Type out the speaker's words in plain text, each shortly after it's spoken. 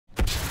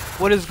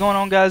What is going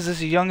on, guys? This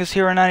is Youngest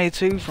Hero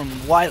 92 from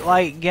White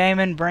Light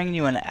Gaming, bringing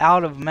you an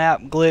out of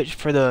map glitch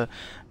for the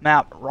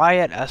map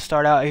Riot. I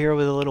start out here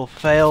with a little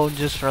fail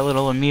just for a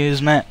little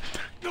amusement,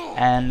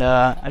 and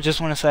I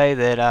just want to say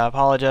that I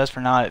apologize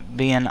for not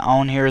being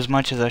on here as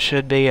much as I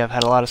should be. I've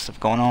had a lot of stuff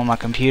going on my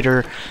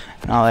computer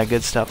and all that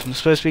good stuff. I'm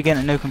supposed to be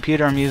getting a new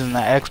computer. I'm using the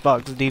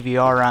Xbox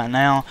DVR right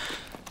now.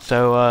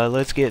 So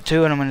let's get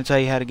to it. I'm going to tell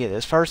you how to get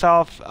this. First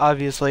off,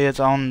 obviously it's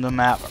on the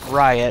map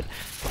Riot,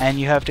 and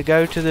you have to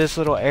go to this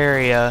little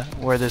area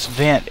where this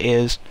vent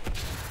is,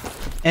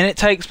 and it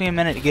takes me a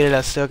minute to get it.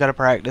 I still got to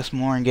practice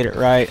more and get it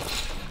right.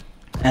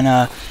 And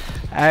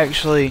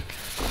actually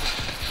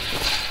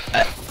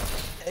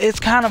it's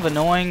kind of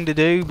annoying to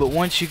do, but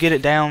once you get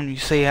it down, you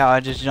see how I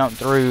just jumped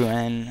through,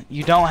 and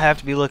you don't have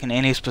to be looking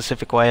any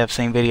specific way. I've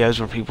seen videos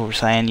where people were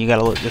saying you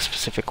gotta look this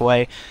specific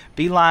way.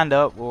 Be lined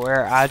up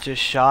where I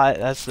just shot.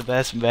 That's the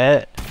best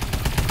bet.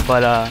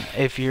 But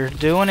if you're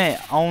doing it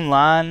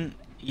online,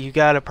 you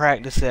gotta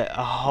practice it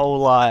a whole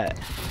lot,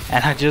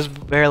 and I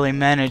just barely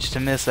managed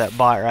to miss that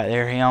bot right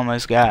there. He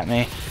almost got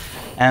me.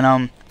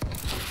 And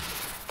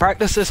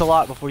practice this a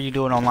lot before you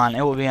do it online.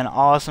 It will be an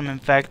awesome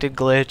infected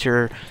glitch,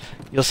 or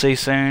you'll see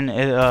soon.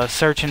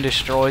 Search and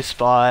destroy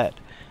spot.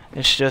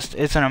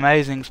 It's an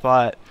amazing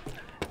spot.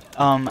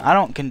 I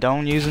don't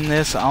condone using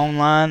this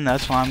online.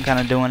 That's why I'm kind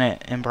of doing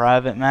it in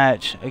private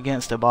match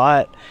against a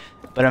bot.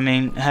 But I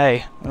mean,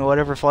 hey,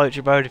 whatever floats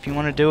your boat. If you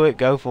want to do it,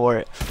 go for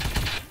it.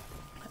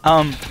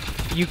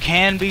 You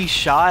can be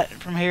shot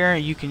from here.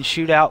 You can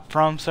shoot out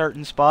from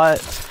certain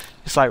spots.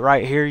 It's like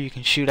right here. You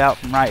can shoot out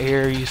from right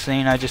here. You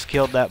seen I just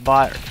killed that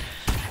bot.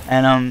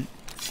 And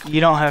you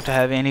don't have to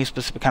have any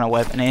specific kind of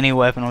weapon. Any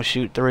weapon will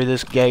shoot through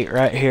this gate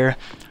right here.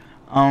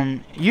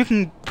 You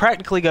can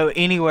practically go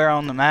anywhere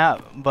on the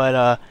map,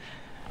 but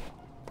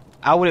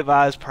I would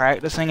advise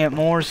practicing it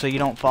more so you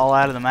don't fall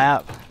out of the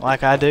map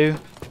like I do.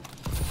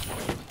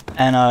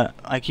 And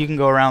like you can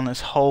go around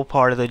this whole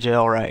part of the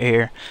jail right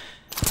here.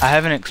 I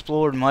haven't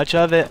explored much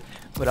of it,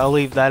 but I'll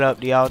leave that up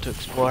to y'all to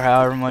explore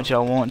however much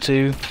y'all want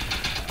to.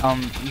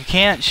 You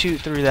can't shoot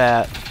through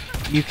that.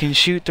 You can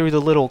shoot through the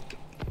little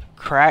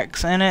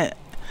cracks in it.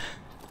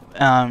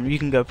 You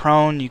can go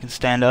prone, you can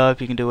stand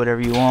up, you can do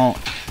whatever you want.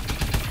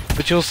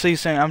 But you'll see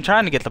soon. I'm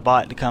trying to get the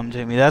bot to come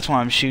to me. That's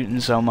why I'm shooting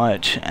so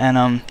much.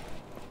 And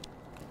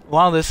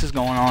while this is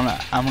going on,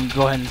 I'm going to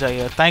go ahead and tell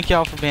you, thank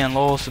y'all for being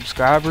loyal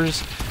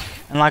subscribers.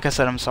 And like I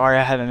said, I'm sorry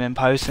I haven't been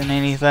posting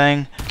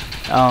anything.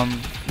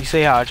 You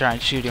see how I try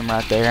and shoot him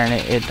right there, and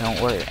it don't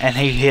work. And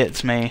he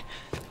hits me.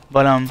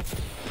 But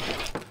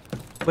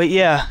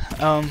yeah,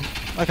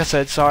 like I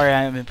said, sorry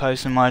I haven't been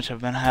posting much.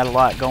 I've had a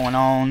lot going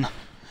on.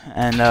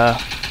 And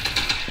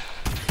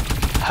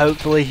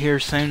hopefully here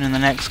soon in the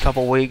next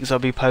couple weeks I'll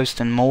be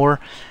posting more,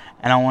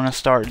 and I want to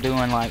start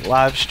doing like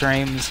live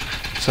streams,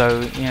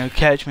 so you know,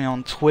 catch me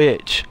on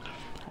Twitch,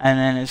 and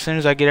then as soon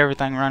as I get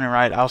everything running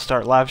right, I'll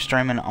start live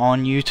streaming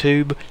on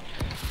YouTube.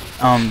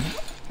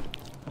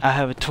 I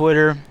have a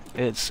Twitter,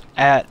 it's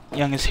at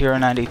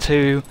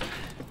YoungestHero92.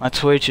 My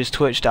Twitch is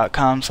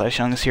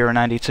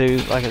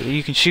twitch.com/YoungestHero92. Like,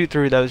 you can shoot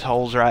through those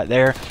holes right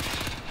there.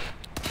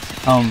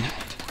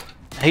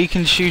 He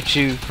can shoot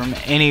you from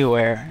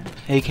anywhere.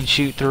 He can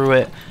shoot through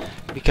it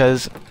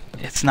because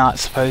it's not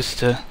supposed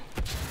to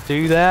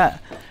do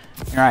that.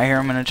 And right here,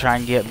 I'm going to try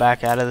and get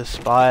back out of the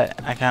spot.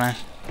 I kind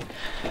of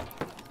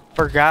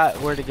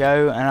forgot where to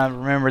go, and I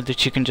remembered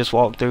that you can just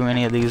walk through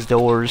any of these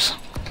doors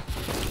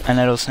and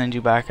it'll send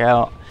you back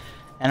out.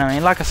 And I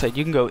mean, like I said,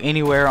 you can go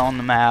anywhere on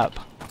the map.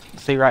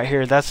 See right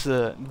here, that's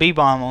the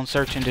B-bomb on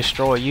search and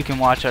destroy. You can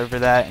watch over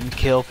that and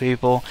kill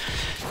people.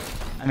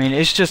 I mean,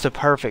 it's just a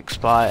perfect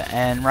spot,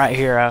 and right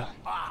here I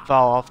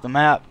fall off the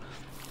map.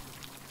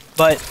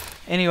 But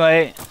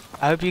anyway,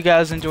 I hope you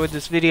guys enjoyed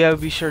this video.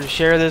 Be sure to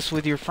share this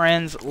with your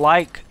friends.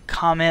 Like,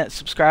 comment,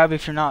 subscribe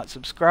if you're not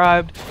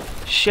subscribed.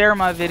 Share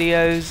my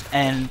videos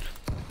and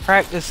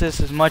practice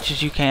this as much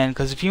as you can,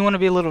 because if you want to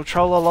be a little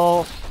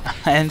trollolol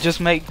and just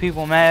make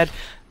people mad,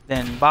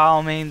 then by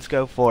all means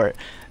go for it.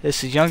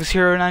 This is Youngest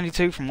Hero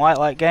 92 from White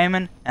Light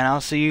Gaming, and I'll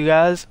see you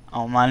guys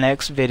on my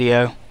next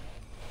video.